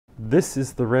This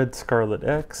is the Red Scarlet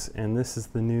X, and this is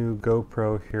the new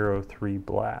GoPro Hero 3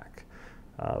 Black.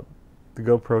 The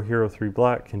GoPro Hero 3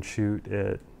 Black can shoot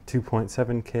at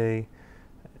 2.7K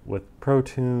with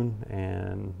protune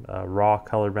and raw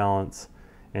color balance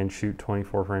and shoot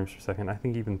 24 frames per second, I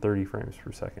think even 30 frames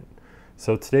per second.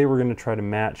 So today we're going to try to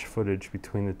match footage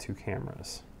between the two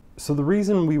cameras. So the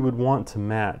reason we would want to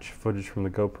match footage from the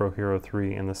GoPro Hero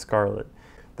 3 and the Scarlet,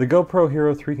 the GoPro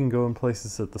Hero 3 can go in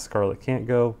places that the Scarlet can't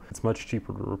go. It's much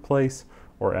cheaper to replace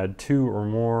or add two or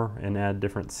more and add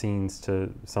different scenes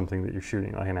to something that you're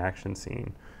shooting, like an action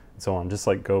scene and so on, just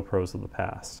like GoPros of the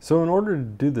past. So in order to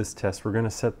do this test, we're going to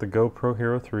set the GoPro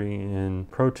Hero 3 in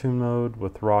protune mode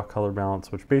with raw color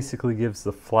balance, which basically gives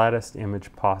the flattest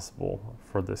image possible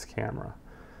for this camera.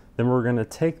 Then we're going to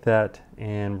take that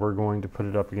and we're going to put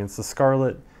it up against the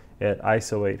Scarlet at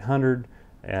ISO 800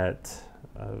 at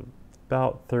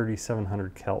about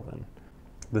 3700 Kelvin.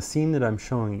 The scene that I'm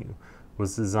showing you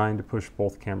was designed to push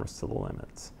both cameras to the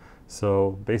limits.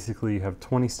 So basically you have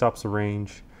 20 stops of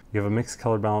range, you have a mixed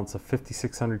color balance of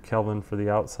 5600 Kelvin for the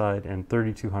outside and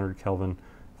 3200 Kelvin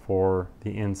for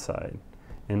the inside.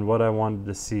 And what I wanted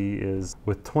to see is,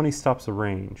 with 20 stops of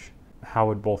range, how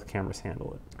would both cameras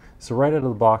handle it? So right out of the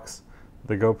box,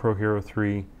 the GoPro Hero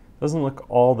 3 doesn't look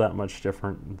all that much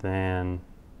different than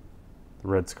the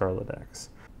Red Scarlet X.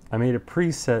 I made a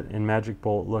preset in Magic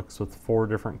Bullet Looks with 4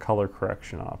 different color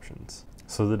correction options,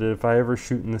 so that if I ever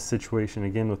shoot in this situation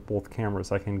again with both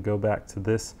cameras, I can go back to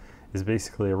this as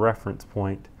basically a reference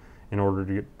point in order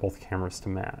to get both cameras to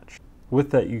match.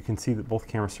 With that, you can see that both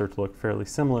cameras start to look fairly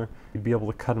similar. You'd be able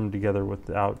to cut them together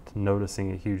without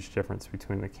noticing a huge difference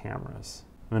between the cameras.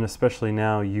 And especially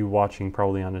now, you watching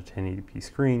probably on a 1080p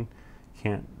screen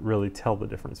can't really tell the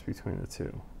difference between the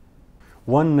two.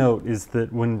 One note is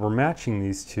that when we're matching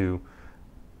these two,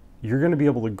 you're going to be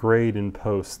able to grade and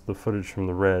post the footage from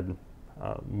the Red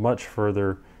much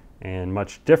further and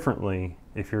much differently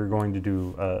if you're going to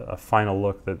do a final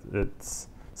look that it's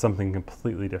something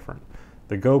completely different.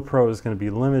 The GoPro is going to be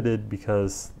limited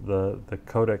because the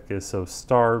codec is so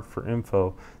starved for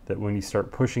info that when you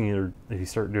start pushing it, or if you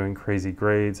start doing crazy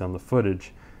grades on the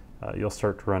footage, you'll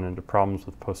start to run into problems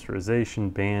with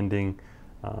posterization, banding,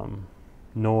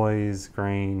 noise,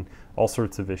 grain, all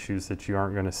sorts of issues that you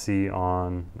aren't going to see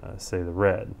on, say, the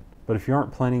Red. But if you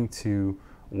aren't planning to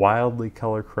wildly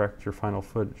color correct your final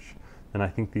footage, then I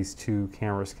think these two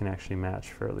cameras can actually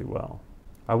match fairly well.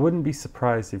 I wouldn't be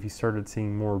surprised if you started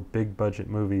seeing more big budget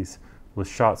movies with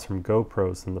shots from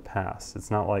GoPros in the past.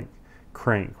 It's not like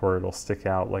Crank where it'll stick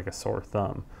out like a sore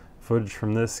thumb. Footage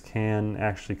from this can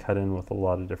actually cut in with a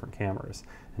lot of different cameras.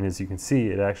 And as you can see,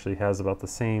 it actually has about the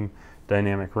same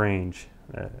dynamic range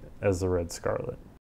as the Red Scarlet.